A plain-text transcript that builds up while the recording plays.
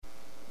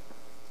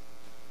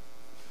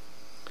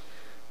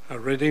A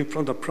reading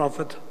from the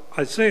prophet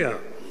Isaiah.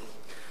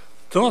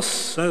 Thus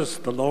says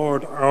the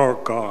Lord our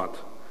God,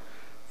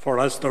 for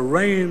as the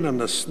rain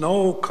and the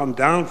snow come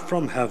down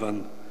from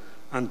heaven,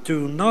 and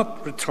do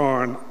not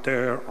return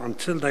there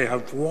until they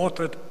have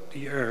watered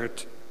the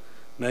earth,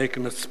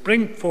 making it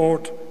spring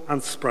forth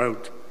and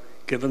sprout,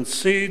 giving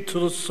seed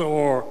to the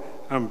sower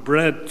and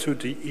bread to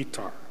the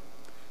eater,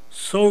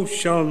 so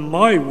shall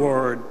my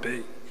word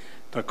be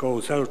that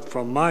goes out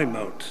from my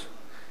mouth.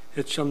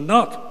 It shall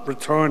not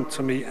return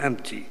to me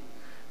empty,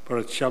 but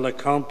it shall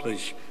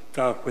accomplish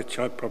that which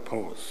I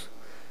propose,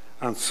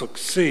 and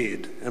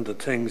succeed in the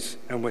things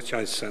in which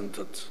I send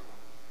it.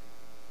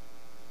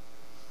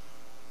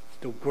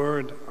 The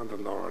word of the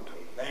Lord.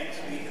 Thanks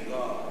be to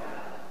God.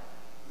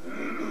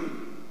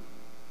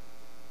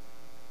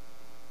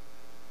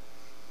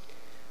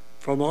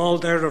 From all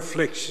their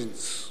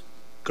afflictions,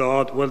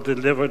 God will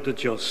deliver the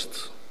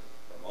just.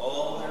 From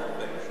all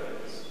their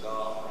afflictions,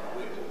 God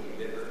will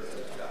deliver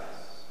the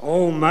just.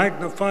 Oh,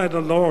 magnify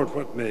the Lord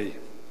with me.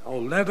 Oh,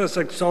 let us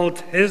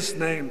exalt his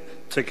name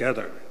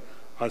together.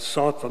 I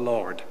sought the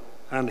Lord,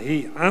 and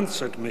he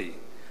answered me,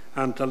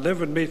 and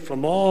delivered me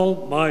from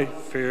all my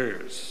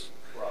fears.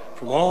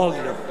 From all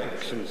the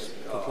afflictions,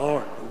 the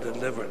Lord will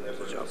deliver the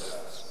just.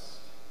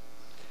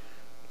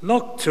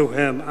 Look to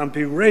him and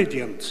be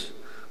radiant,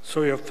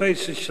 so your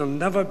faces shall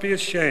never be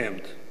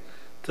ashamed.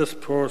 This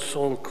poor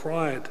soul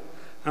cried,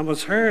 and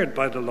was heard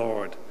by the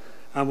Lord,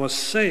 and was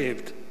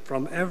saved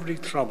from every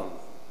trouble.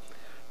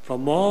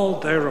 From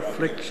all their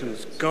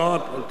afflictions,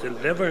 God will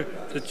deliver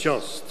the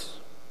just.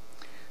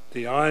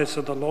 The eyes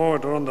of the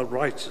Lord are on the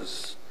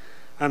righteous,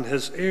 and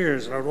his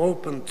ears are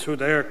open to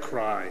their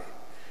cry.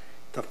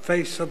 The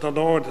face of the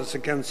Lord is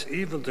against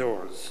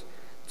evildoers,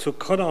 to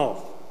cut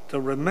off the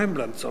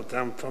remembrance of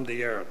them from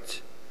the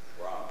earth.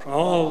 For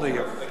all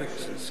the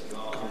afflictions,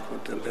 God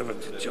will deliver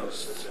the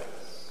just.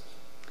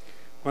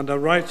 When the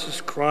righteous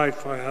cry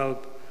for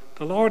help,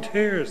 the Lord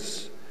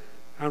hears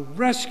and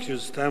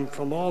rescues them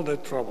from all their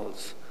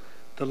troubles.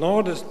 The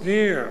Lord is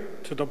near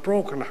to the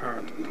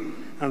brokenhearted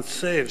and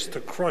saves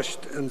the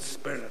crushed in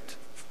spirit.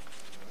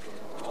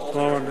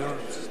 Lord will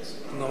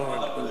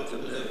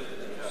deliver the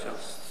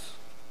just.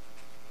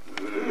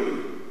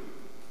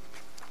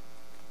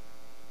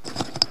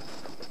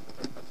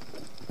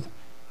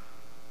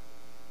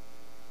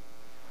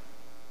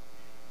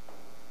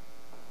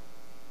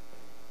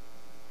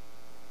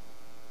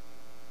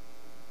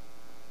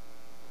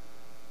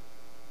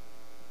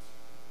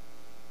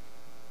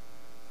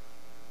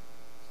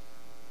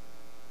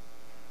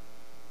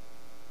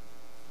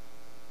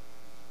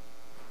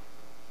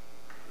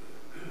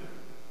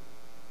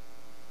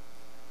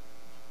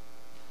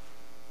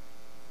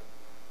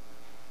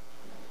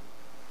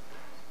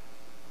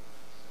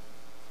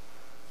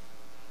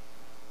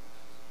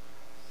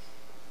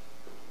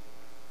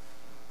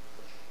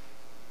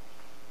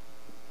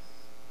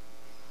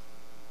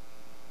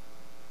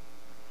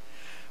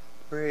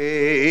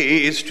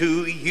 Praise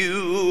to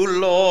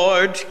you,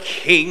 Lord,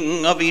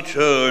 King of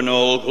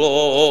eternal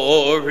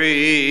glory.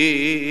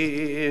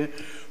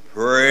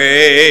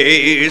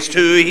 Praise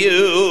to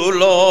you,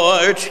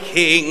 Lord,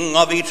 King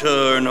of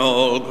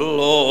eternal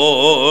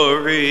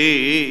glory.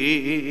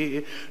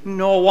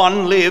 No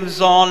one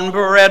lives on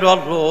bread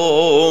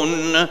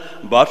alone,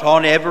 but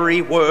on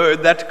every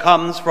word that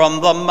comes from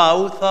the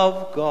mouth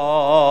of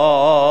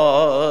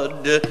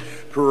God.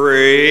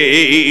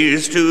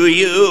 Praise to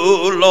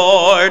you,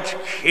 Lord,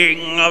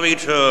 King of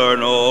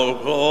eternal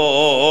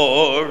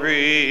glory.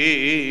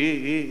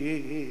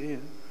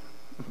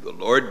 The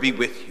Lord be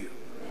with you.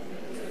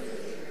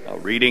 A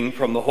reading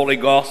from the Holy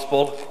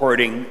Gospel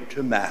according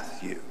to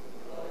Matthew.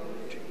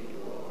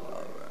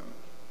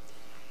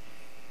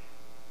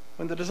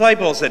 When the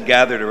disciples had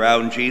gathered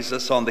around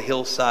Jesus on the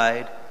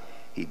hillside,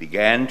 he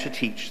began to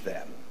teach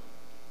them.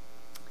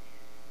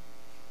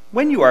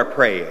 When you are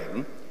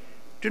praying,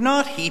 do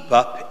not heap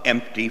up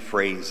empty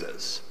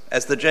phrases,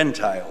 as the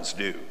Gentiles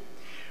do,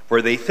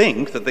 for they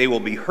think that they will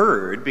be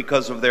heard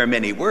because of their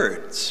many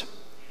words.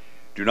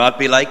 Do not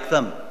be like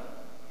them,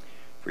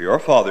 for your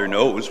Father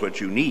knows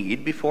what you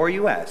need before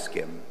you ask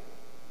him.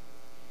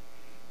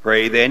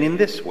 Pray then in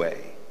this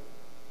way: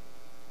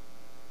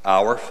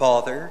 Our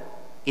Father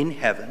in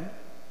heaven,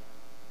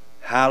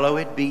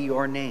 hallowed be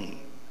your name.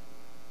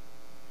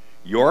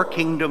 Your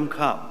kingdom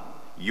come,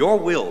 your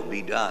will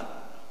be done,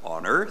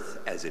 on earth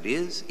as it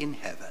is in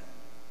heaven.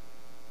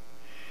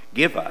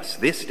 Give us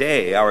this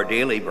day our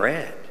daily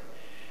bread,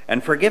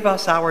 and forgive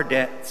us our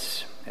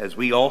debts, as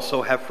we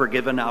also have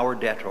forgiven our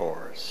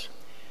debtors.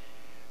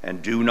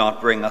 And do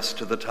not bring us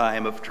to the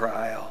time of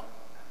trial,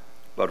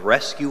 but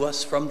rescue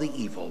us from the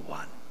evil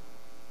one.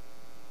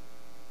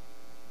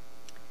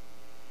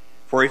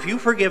 For if you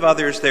forgive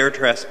others their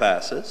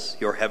trespasses,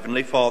 your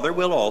heavenly Father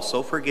will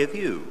also forgive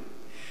you.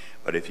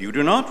 But if you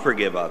do not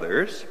forgive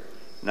others,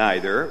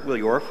 neither will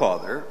your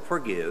Father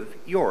forgive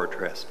your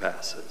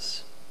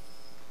trespasses.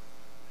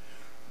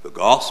 The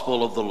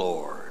Gospel of the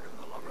Lord.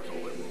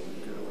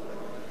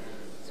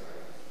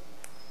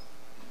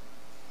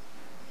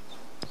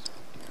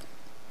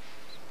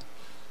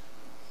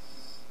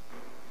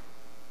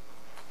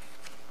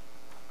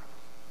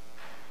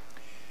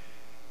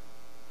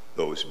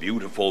 Those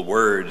beautiful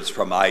words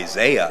from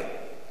Isaiah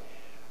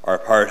are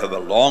part of a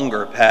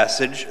longer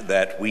passage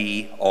that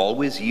we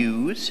always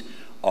use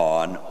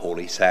on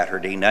Holy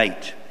Saturday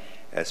night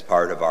as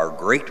part of our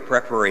great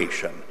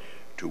preparation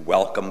to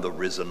welcome the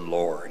risen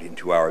Lord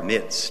into our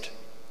midst.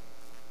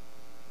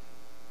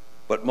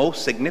 But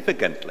most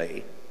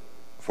significantly,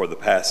 for the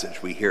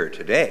passage we hear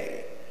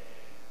today,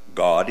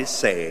 God is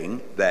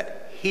saying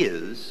that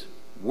His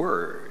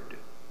word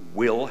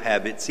will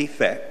have its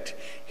effect.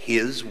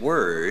 His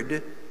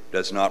word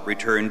does not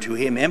return to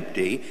Him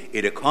empty.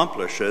 It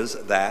accomplishes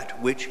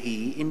that which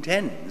He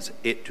intends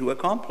it to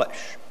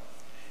accomplish.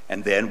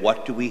 And then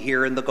what do we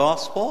hear in the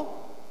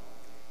gospel?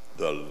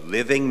 The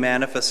living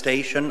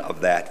manifestation of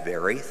that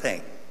very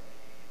thing.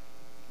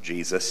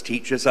 Jesus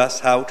teaches us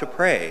how to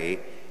pray.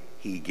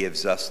 He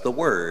gives us the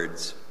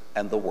words,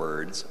 and the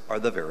words are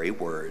the very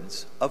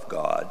words of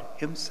God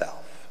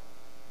Himself.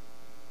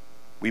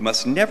 We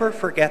must never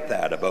forget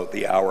that about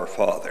the Our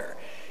Father.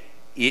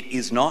 It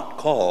is not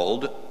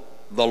called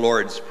the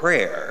Lord's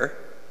Prayer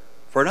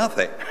for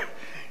nothing.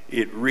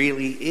 It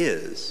really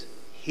is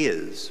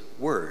His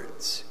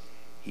words.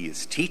 He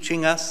is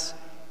teaching us.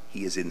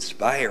 He is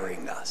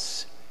inspiring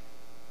us.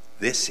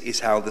 This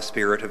is how the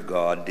Spirit of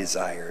God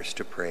desires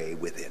to pray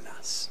within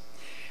us.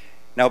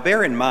 Now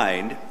bear in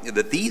mind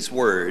that these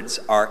words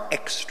are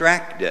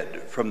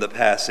extracted from the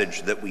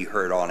passage that we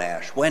heard on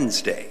Ash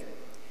Wednesday,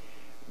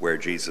 where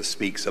Jesus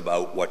speaks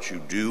about what you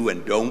do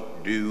and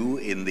don't do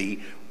in the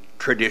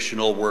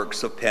traditional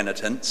works of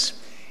penitence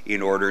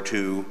in order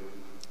to,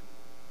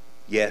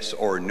 yes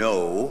or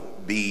no,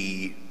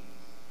 be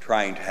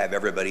trying to have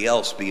everybody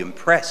else be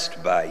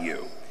impressed by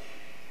you.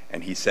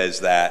 And he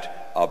says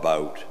that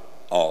about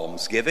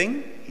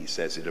almsgiving, he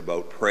says it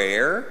about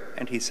prayer,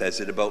 and he says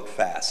it about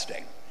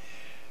fasting.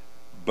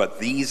 But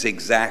these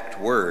exact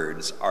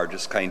words are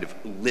just kind of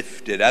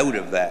lifted out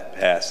of that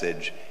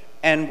passage,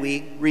 and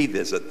we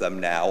revisit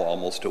them now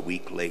almost a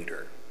week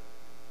later.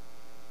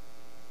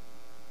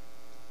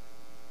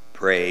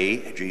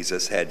 Pray,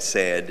 Jesus had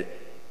said,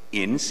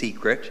 in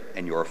secret,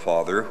 and your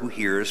Father who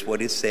hears what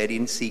is said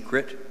in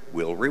secret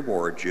will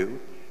reward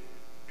you.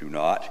 Do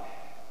not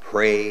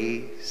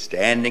pray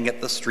standing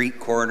at the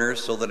street corner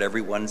so that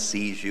everyone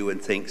sees you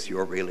and thinks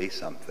you're really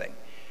something.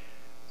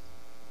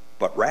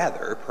 But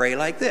rather, pray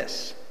like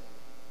this.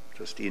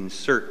 Just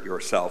insert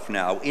yourself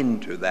now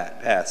into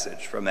that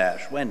passage from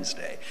Ash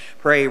Wednesday.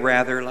 Pray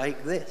rather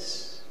like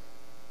this.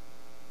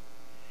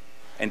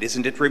 And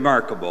isn't it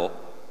remarkable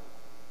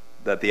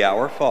that the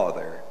Our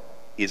Father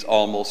is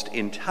almost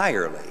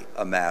entirely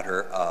a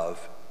matter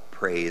of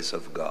praise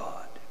of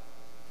God?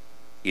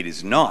 It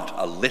is not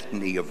a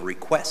litany of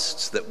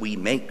requests that we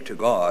make to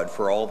God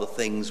for all the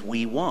things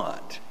we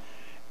want.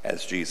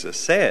 As Jesus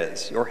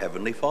says, your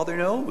heavenly Father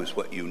knows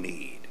what you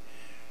need.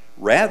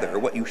 Rather,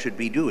 what you should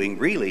be doing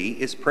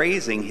really is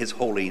praising His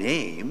holy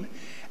name,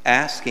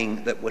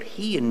 asking that what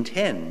He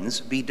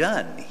intends be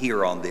done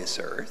here on this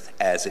earth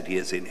as it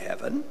is in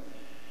heaven,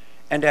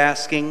 and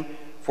asking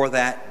for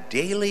that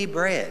daily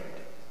bread,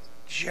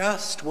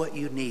 just what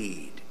you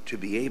need to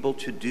be able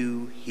to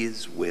do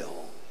His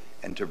will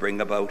and to bring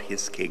about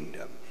His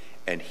kingdom,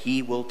 and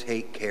He will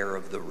take care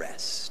of the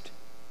rest.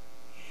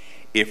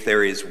 If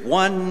there is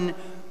one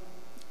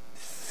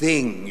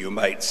thing, you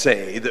might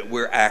say, that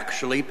we're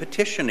actually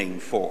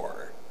petitioning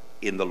for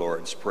in the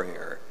Lord's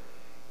Prayer,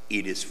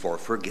 it is for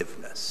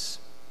forgiveness.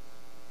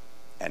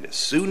 And as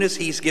soon as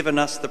He's given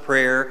us the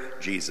prayer,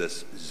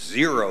 Jesus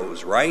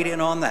zeroes right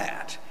in on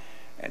that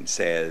and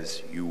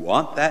says, you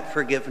want that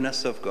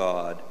forgiveness of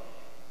God,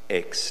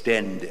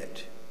 extend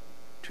it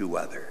to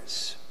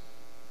others.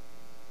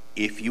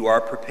 If you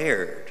are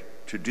prepared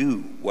to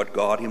do what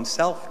God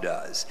Himself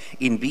does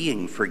in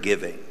being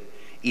forgiving,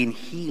 in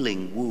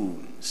healing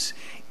wounds,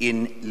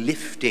 in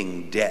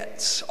lifting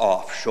debts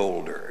off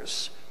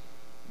shoulders,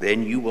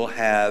 then you will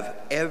have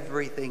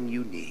everything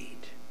you need.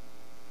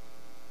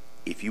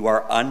 If you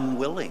are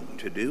unwilling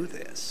to do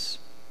this,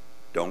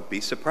 don't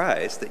be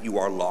surprised that you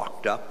are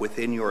locked up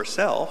within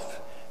yourself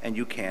and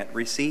you can't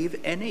receive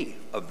any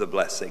of the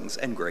blessings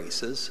and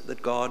graces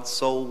that God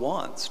so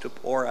wants to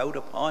pour out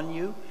upon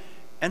you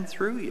and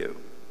through you.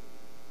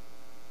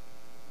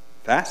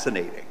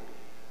 Fascinating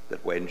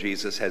that when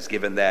Jesus has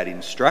given that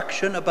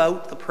instruction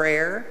about the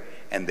prayer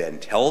and then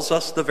tells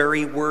us the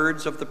very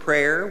words of the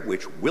prayer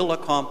which will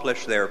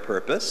accomplish their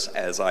purpose,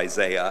 as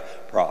Isaiah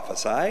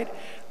prophesied,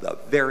 the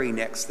very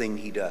next thing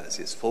He does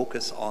is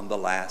focus on the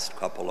last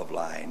couple of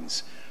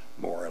lines,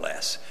 more or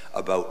less,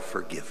 about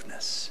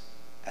forgiveness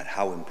and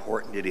how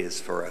important it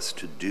is for us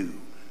to do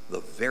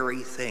the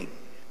very thing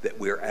that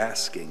we're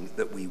asking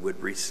that we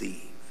would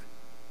receive.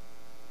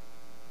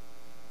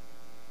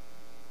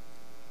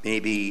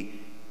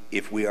 Maybe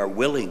if we are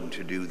willing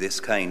to do this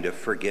kind of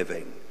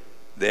forgiving,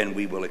 then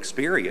we will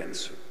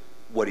experience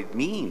what it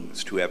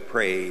means to have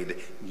prayed,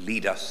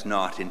 lead us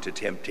not into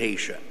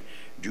temptation,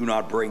 do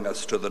not bring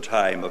us to the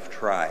time of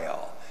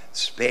trial,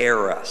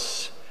 spare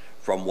us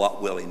from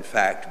what will in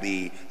fact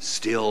be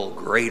still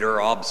greater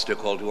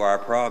obstacle to our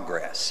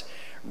progress.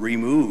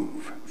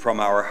 Remove from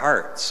our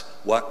hearts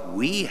what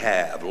we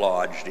have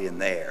lodged in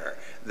there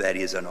that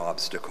is an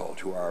obstacle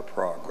to our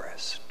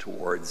progress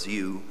towards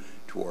you,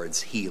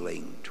 towards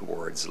healing,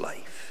 towards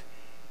life.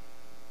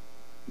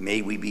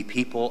 May we be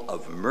people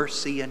of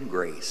mercy and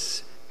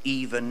grace,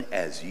 even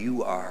as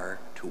you are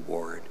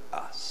toward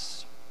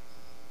us.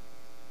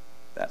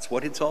 That's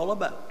what it's all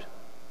about.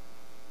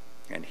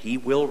 And he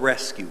will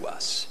rescue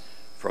us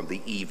from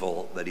the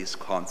evil that is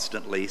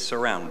constantly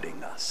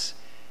surrounding us,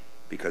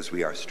 because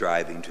we are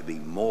striving to be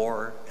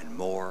more and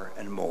more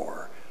and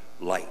more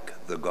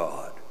like the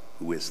God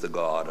who is the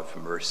God of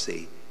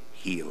mercy,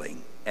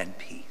 healing, and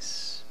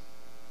peace.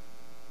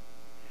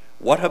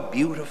 What a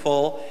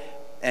beautiful,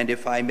 and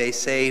if I may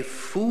say,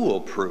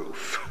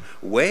 foolproof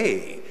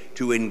way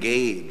to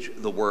engage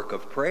the work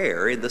of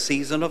prayer in the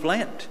season of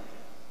Lent.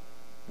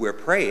 We're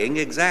praying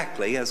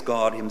exactly as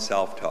God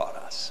himself taught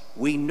us.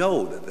 We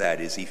know that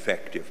that is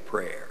effective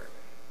prayer.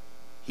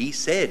 He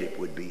said it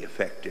would be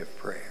effective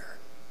prayer.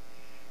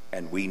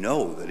 And we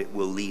know that it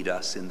will lead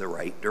us in the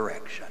right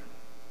direction.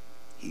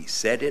 He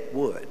said it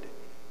would,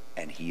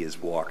 and he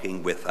is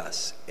walking with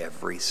us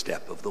every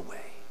step of the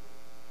way.